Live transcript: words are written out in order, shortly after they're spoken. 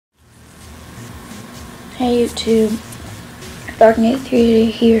Hey YouTube,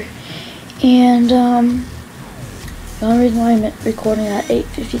 Dark83 here, and the only reason why I'm recording at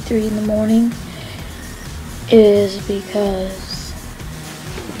 8:53 in the morning is because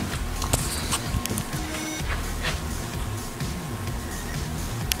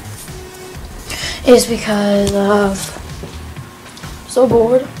I'm so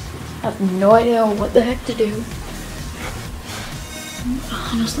bored. I have no idea what the heck to do.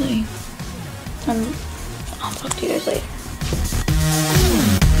 Honestly, I'll talk to you guys later.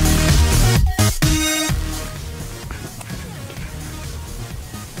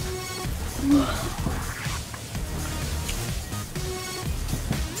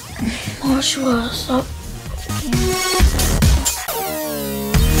 Joshua, stop.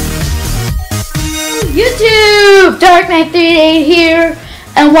 YouTube! Dark938 here,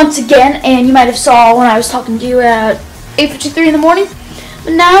 and once again, and you might have saw when I was talking to you at 8:53 in the morning,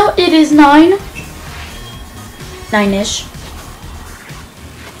 but now it is 9-ish.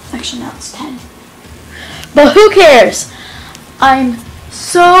 Actually, now it's 10. But who cares? I'm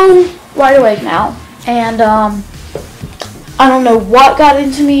so wide awake now, and I don't know what got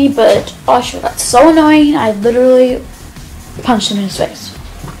into me, but Joshua got so annoying, I literally punched him in his face.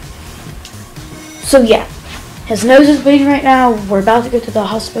 So yeah, his nose is bleeding right now. We're about to go to the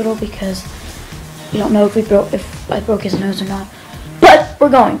hospital because we don't know if I broke his nose or not. But we're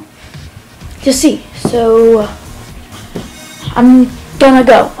going to see. So I'm gonna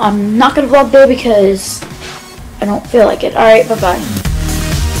go. I'm not gonna vlog there because I don't feel like it. Alright, bye-bye.